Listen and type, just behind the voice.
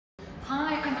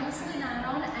is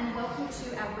Lunardon and welcome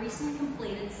to our recently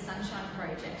completed Sunshine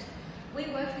project. We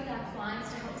work with our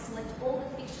clients to help select all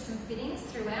the fixtures and fittings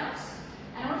throughout,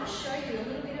 and I want to show you a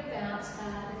little bit about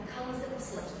the colours that were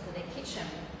selected for their kitchen.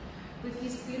 We've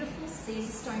used beautiful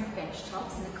Caesar stone bench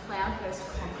tops and the cloudburst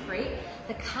concrete.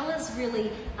 The colours really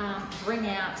bring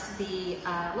out the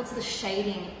lots of the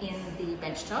shading in the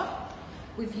bench top.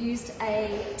 We've used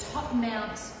a top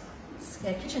mount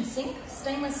kitchen sink,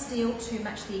 stainless steel to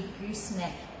match the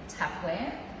gooseneck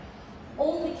tapware.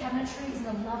 All the cabinetry is in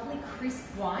a lovely crisp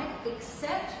white,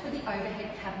 except for the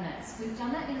overhead cabinets. We've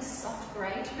done that in a soft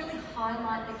grey to really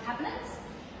highlight the cabinets,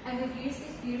 and we've used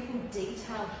this beautiful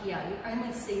detail here. You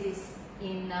only see this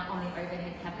on the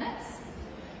overhead cabinets.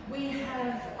 We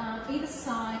have either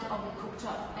side of the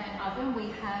cooktop and oven,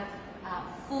 we have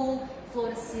full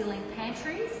floor-to-ceiling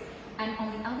pantries, and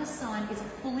on the other side is a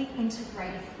fully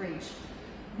integrated fridge.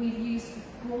 We've used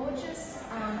gorgeous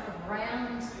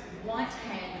round white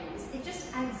handles. It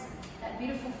just adds that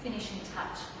beautiful finishing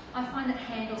touch. I find that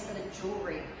handles are the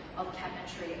jewellery of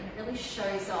cabinetry, and it really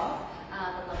shows off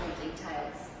the lovely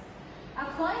details. Our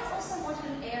clients also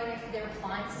wanted an area for their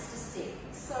appliances to sit,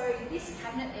 so this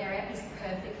cabinet area is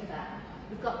perfect for that.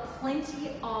 We've got plenty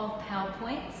of power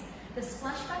points. The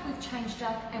splashback we've changed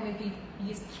up, and we've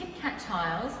used Kit Kat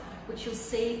tiles, which you'll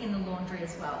see in the laundry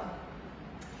as well.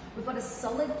 We've got a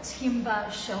solid timber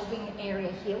shelving area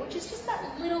here, which is just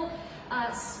that little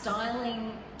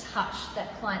styling touch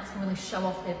that clients can really show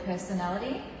off their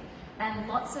personality. And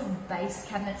lots of base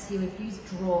cabinets here. We've used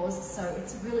drawers, so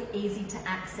it's really easy to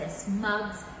access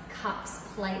mugs, cups,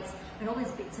 plates, and all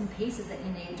these bits and pieces that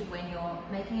you need when you're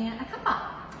making a cuppa.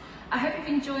 I hope you've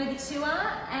enjoyed the tour,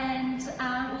 and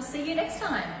we'll see you next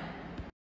time.